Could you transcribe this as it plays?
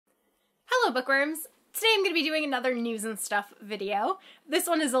Hello bookworms! Today I'm going to be doing another news and stuff video. This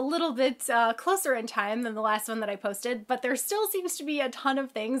one is a little bit closer in time than the last one that I posted, but there still seems to be a ton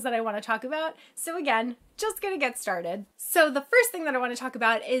of things that I want to talk about, so again, just gonna get started. So the first thing that I want to talk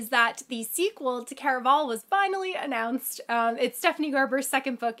about is that the sequel to Caraval was finally announced. It's Stephanie Garber's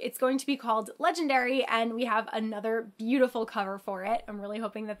second book. It's going to be called Legendary, and we have another beautiful cover for it. I'm really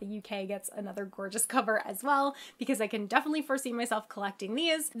hoping that the UK gets another gorgeous cover as well, because I can definitely foresee myself collecting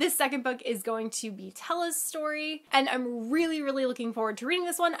these. This second book is going to be Tella's story, and I'm really looking forward to reading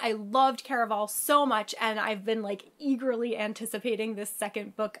this one. I loved Caraval so much, and I've been like eagerly anticipating this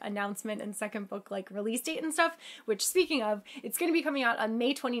second book announcement and second book like release date and stuff, which speaking of, it's going to be coming out on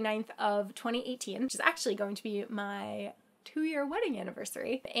May 29th of 2018, which is actually going to be my 2-year wedding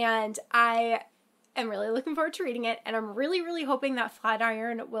anniversary, and I am really looking forward to reading it, and I'm really hoping that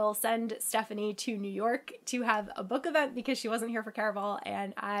Flatiron will send Stephanie to New York to have a book event because she wasn't here for Caraval,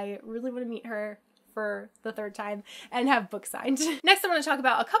 and I really want to meet her for the third time and have books signed. Next, I want to talk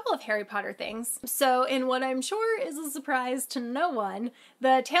about a couple of Harry Potter things. So in what I'm sure is a surprise to no one,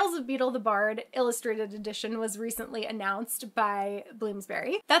 the Tales of Beedle the Bard illustrated edition was recently announced by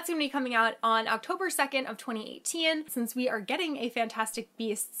Bloomsbury. That's going to be coming out on October 2nd of 2018. Since we are getting a Fantastic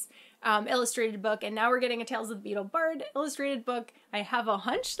Beasts illustrated book, and now we're getting a Tales of the Beedle Bard illustrated book, I have a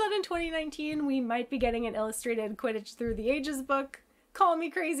hunch that in 2019 we might be getting an illustrated Quidditch Through the Ages book. Call me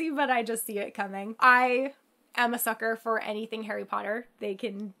crazy, but I just see it coming. I am a sucker for anything Harry Potter. They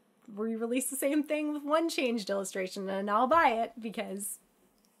can re-release the same thing with one changed illustration and I'll buy it because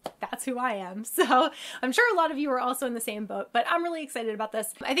that's who I am. So I'm sure a lot of you are also in the same boat, but I'm really excited about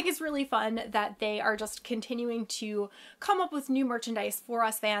this. I think it's really fun that they are just continuing to come up with new merchandise for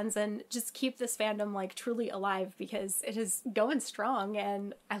us fans and just keep this fandom like truly alive because it is going strong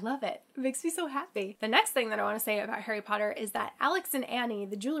and I love it. It makes me so happy. The next thing that I want to say about Harry Potter is that Alex and Annie,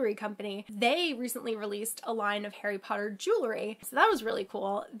 the jewelry company, they recently released a line of Harry Potter jewelry. So that was really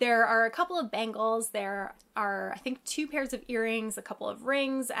cool. There are a couple of bangles, there are I think 2 pairs of earrings, a couple of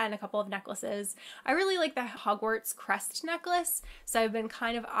rings, and a couple of necklaces. I really like the Hogwarts crest necklace, so I've been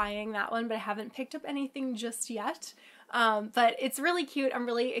kind of eyeing that one, but I haven't picked up anything just yet. But it's really cute. I'm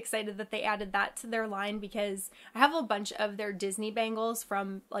really excited that they added that to their line because I have a bunch of their Disney bangles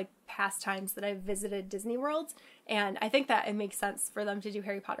from like past times that I've visited Disney World, and I think that it makes sense for them to do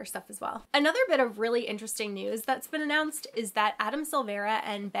Harry Potter stuff as well. Another bit of really interesting news that's been announced is that Adam Silvera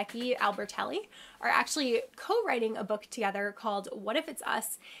and Becky Albertelli are actually co-writing a book together called What If It's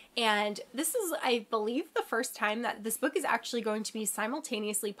Us, and this is, I believe, the first time that this book is actually going to be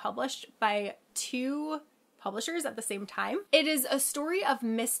simultaneously published by 2 publishers at the same time. It is a story of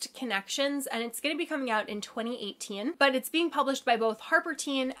missed connections, and it's going to be coming out in 2018, but it's being published by both Harper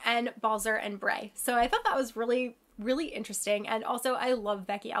Teen and Balzer and Bray. So I thought that was really interesting, and also I love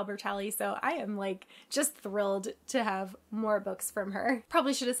Becky Albertelli, so I am like just thrilled to have more books from her.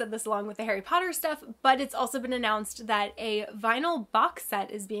 Probably should have said this along with the Harry Potter stuff, but it's also been announced that a vinyl box set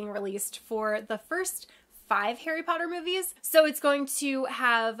is being released for the first 5 Harry Potter movies. So it's going to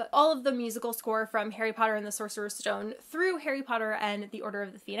have all of the musical score from Harry Potter and the Sorcerer's Stone through Harry Potter and the Order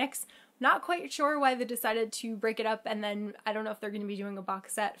of the Phoenix. Not quite sure why they decided to break it up, and then I don't know if they're going to be doing a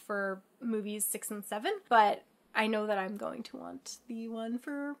box set for movies 6 and 7, but I know that I'm going to want the one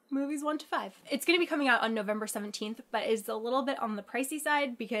for movies 1 to 5. It's going to be coming out on November 17th, but is a little bit on the pricey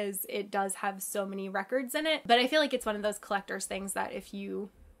side because it does have so many records in it. But I feel like it's one of those collector's things that if you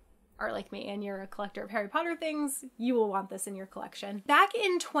are like me and you're a collector of Harry Potter things, you will want this in your collection. Back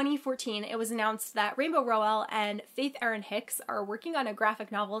in 2014, it was announced that Rainbow Rowell and Faith Erin Hicks are working on a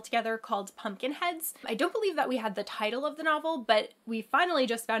graphic novel together called Pumpkinheads. I don't believe that we had the title of the novel, but we finally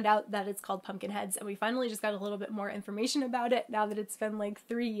just found out that it's called Pumpkinheads, and we finally just got a little bit more information about it now that it's been like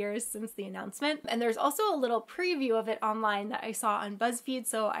 3 years since the announcement. And there's also a little preview of it online that I saw on BuzzFeed,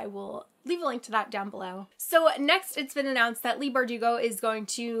 so I will leave a link to that down below. So next, it's been announced that Leigh Bardugo is going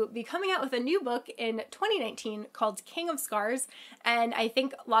to be coming out with a new book in 2019 called King of Scars, and I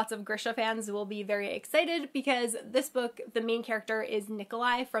think lots of Grisha fans will be very excited because this book, the main character is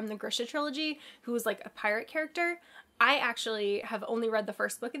Nikolai from the Grisha trilogy, who is like a pirate character. I actually have only read the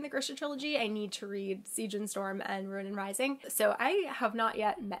first book in the Grisha trilogy. I need to read Siege and Storm and Ruin and Rising, so I have not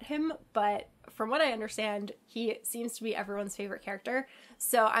yet met him, but from what I understand, he seems to be everyone's favorite character,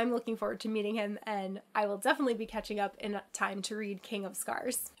 so I'm looking forward to meeting him, and I will definitely be catching up in time to read King of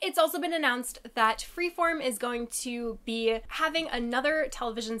Scars. It's also been announced that Freeform is going to be having another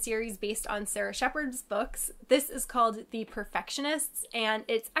television series based on Sarah Shepard's books. This is called The Perfectionists, and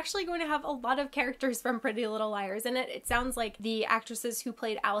it's actually going to have a lot of characters from Pretty Little Liars in it. it sounds like the actresses who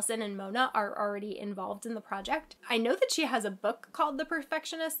played Allison and Mona are already involved in the project. I know that she has a book called The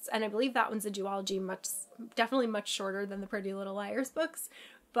Perfectionists, and I believe that one's a duology, definitely much shorter than the Pretty Little Liars books.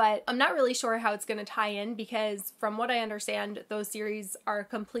 But I'm not really sure how it's going to tie in because from what I understand, those series are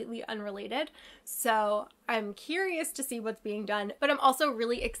completely unrelated. So I'm curious to see what's being done, but I'm also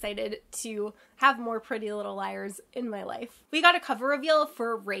really excited to have more Pretty Little Liars in my life. We got a cover reveal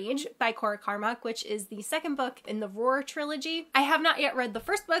for Rage by Cora Carmack, which is the second book in the Roar trilogy. I have not yet read the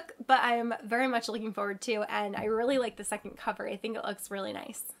first book, but I am very much looking forward to, and I really like the second cover. I think it looks really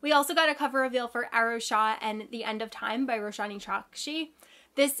nice. We also got a cover reveal for Arrow Shaw and The End of Time by Roshani Chokshi.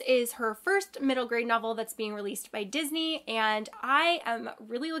 This is her first middle grade novel that's being released by Disney, and I am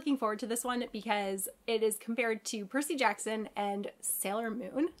really looking forward to this one because it is compared to Percy Jackson and Sailor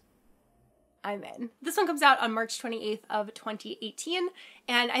Moon. I'm in. This one comes out on March 28th of 2018,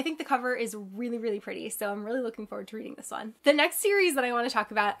 and I think the cover is really, really pretty, so I'm really looking forward to reading this one. The next series that I want to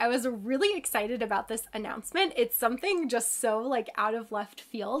talk about, I was really excited about this announcement. It's something just so like out of left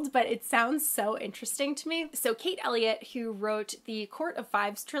field, but it sounds so interesting to me. So Kate Elliott, who wrote the Court of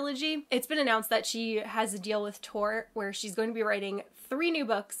Fives trilogy, it's been announced that she has a deal with Tor where she's going to be writing 3 new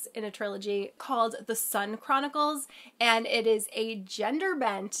books in a trilogy called The Sun Chronicles, and it is a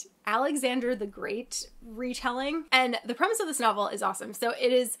gender-bent Alexander the Great retelling. And the premise of this novel is awesome. So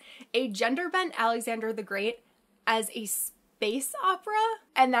it is a gender-bent Alexander the Great as a space opera,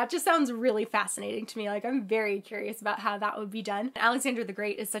 and that just sounds really fascinating to me. Like, I'm very curious about how that would be done. Alexander the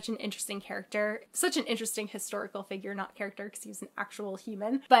Great is such an interesting character, such an interesting historical figure, not character because he was an actual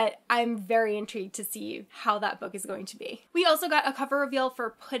human, but I'm very intrigued to see how that book is going to be. We also got a cover reveal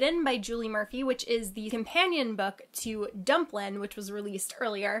for Puddin' by Julie Murphy, which is the companion book to Dumplin', which was released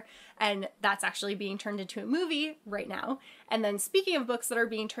earlier, and that's actually being turned into a movie right now. And then speaking of books that are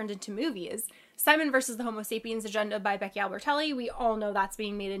being turned into movies, Simon vs. the Homo Sapiens Agenda by Becky Albertelli, we all know that's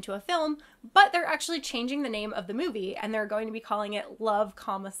being made into a film, but they're actually changing the name of the movie and they're going to be calling it Love,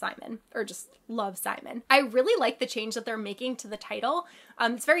 Simon, or just Love, Simon. I really like the change that they're making to the title.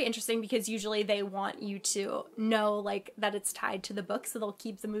 It's very interesting because usually they want you to know like that it's tied to the book, so they'll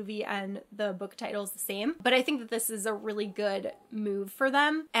keep the movie and the book titles the same. But I think that this is a really good move for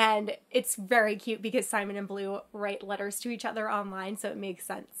them, and it's very cute because Simon and Blue write letters to each other online, so it makes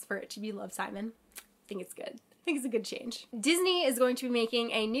sense for it to be Love, Simon. I think it's good. I think it's a good change. Disney is going to be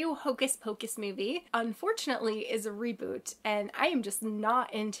making a new Hocus Pocus movie. Unfortunately, is a reboot, and I am just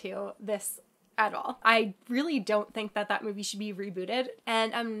not into this at all. I really don't think that that movie should be rebooted,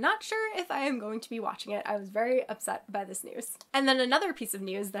 and I'm not sure if I am going to be watching it. I was very upset by this news. And then another piece of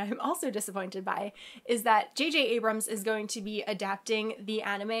news that I'm also disappointed by is that J.J. Abrams is going to be adapting the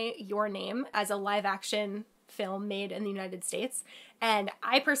anime Your Name as a live-action film made in the United States, and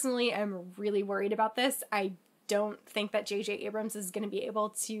I personally am really worried about this. I don't think that J.J. Abrams is going to be able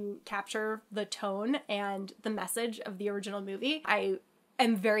to capture the tone and the message of the original movie. I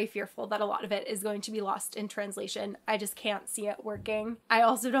am very fearful that a lot of it is going to be lost in translation. I just can't see it working. I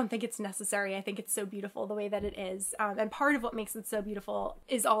also don't think it's necessary. I think it's so beautiful the way that it is. And part of what makes it so beautiful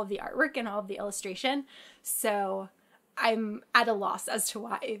is all of the artwork and all of the illustration. So I'm at a loss as to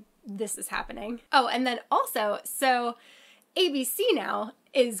why this is happening. Oh, and then also, so ABC now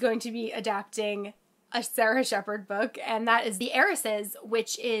is going to be adapting a Sarah Shepard book, and that is The Heiresses,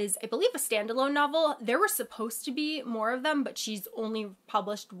 which is, I believe, a standalone novel. There were supposed to be more of them, but she's only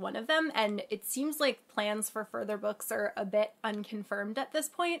published one of them, and it seems like plans for further books are a bit unconfirmed at this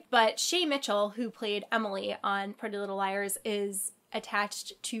point. But Shay Mitchell, who played Emily on Pretty Little Liars, is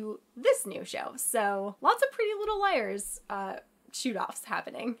attached to this new show. So lots of Pretty Little Liars shoot-offs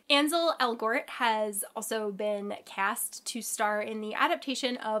happening. Ansel Elgort has also been cast to star in the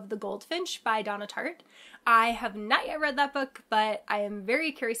adaptation of The Goldfinch by Donna Tartt. I have not yet read that book, but I am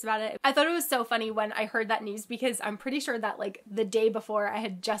very curious about it. I thought it was so funny when I heard that news because I'm pretty sure that like the day before I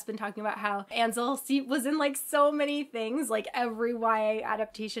had just been talking about how Ansel was in like so many things, like every YA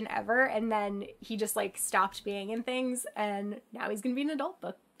adaptation ever, and then he just like stopped being in things, and now he's gonna be an adult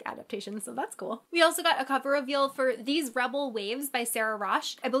book adaptation, so that's cool. We also got a cover reveal for These Rebel Waves by Sarah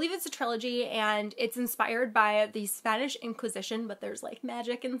Rosh. I believe it's a trilogy and it's inspired by the Spanish Inquisition, but there's like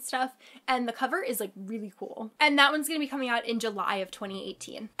magic and stuff, and the cover is like really cool. And that one's gonna be coming out in July of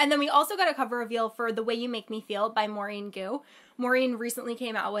 2018. And then we also got a cover reveal for The Way You Make Me Feel by Maureen Gu. Maureen recently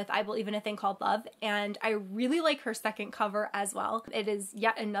came out with I Believe in a Thing Called Love, and I really like her second cover as well. It is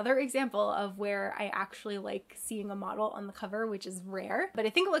yet another example of where I actually like seeing a model on the cover, which is rare, but I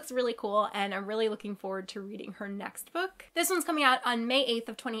think it looks really cool, and I'm really looking forward to reading her next book. This one's coming out on May 8th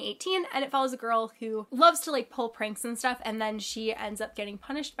of 2018, and it follows a girl who loves to like pull pranks and stuff, and then she ends up getting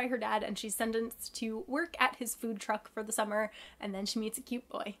punished by her dad, and she's sentenced to work at his food truck for the summer, and then she meets a cute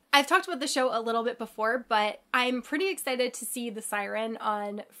boy. I've talked about the show a little bit before, but I'm pretty excited to see the siren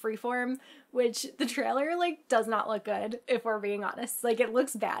on Freeform, which the trailer like does not look good, if we're being honest. Like, it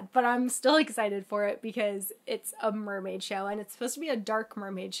looks bad, but I'm still excited for it because it's a mermaid show, and it's supposed to be a dark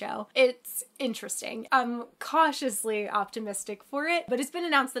mermaid show. It's interesting. I'm cautiously optimistic for it, but it's been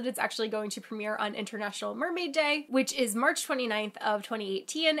announced that it's actually going to premiere on International Mermaid Day, which is March 29th of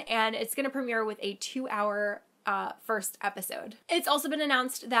 2018, and it's going to premiere with a 2-hour first episode. It's also been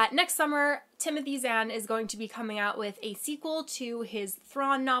announced that next summer, Timothy Zahn is going to be coming out with a sequel to his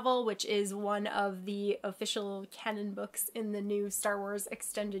Thrawn novel, which is one of the official canon books in the new Star Wars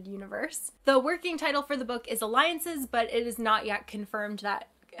extended universe. The working title for the book is Alliances, but it is not yet confirmed. That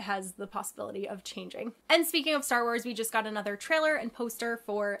has the possibility of changing. And speaking of Star Wars, we just got another trailer and poster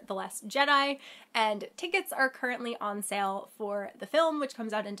for The Last Jedi, and tickets are currently on sale for the film, which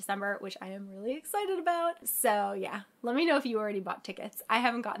comes out in December, which I am really excited about. So yeah, let me know if you already bought tickets. I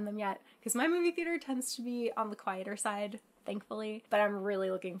haven't gotten them yet because my movie theater tends to be on the quieter side, thankfully, but I'm really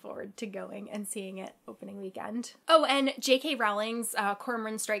looking forward to going and seeing it opening weekend. Oh, and J.K. Rowling's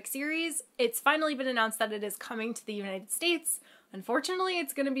Cormoran Strike series, it's finally been announced that it is coming to the United States. Unfortunately,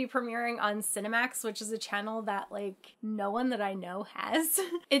 it's going to be premiering on Cinemax, which is a channel that, like, no one that I know has.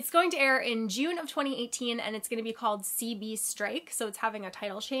 It's going to air in June of 2018, and it's going to be called CB Strike, so it's having a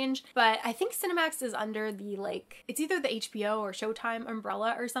title change. But I think Cinemax is under the, like, it's either the HBO or Showtime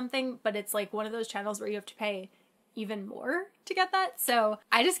umbrella or something, but it's, like, one of those channels where you have to pay even more to get that. So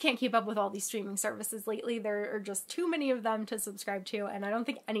I just can't keep up with all these streaming services lately. There are just too many of them to subscribe to, and I don't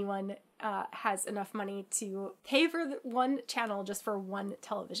think anyone has enough money to pay for one channel just for one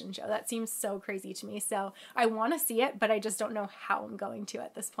television show. That seems so crazy to me. So I want to see it, but I just don't know how I'm going to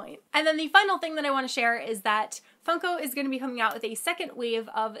at this point. And then the final thing that I want to share is that Funko is going to be coming out with a second wave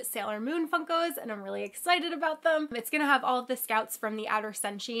of Sailor Moon Funkos, and I'm really excited about them. It's going to have all of the scouts from the Outer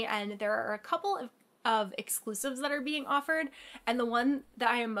Senshi, and there are a couple of exclusives that are being offered, and the one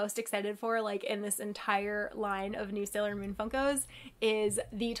that I am most excited for, like, in this entire line of new Sailor Moon Funkos is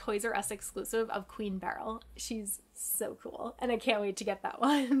the Toys R Us exclusive of Queen Beryl. She's so cool, and I can't wait to get that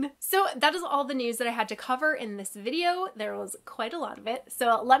one. So that is all the news that I had to cover in this video. There was quite a lot of it,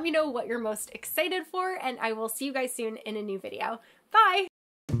 so let me know what you're most excited for, and I will see you guys soon in a new video. Bye!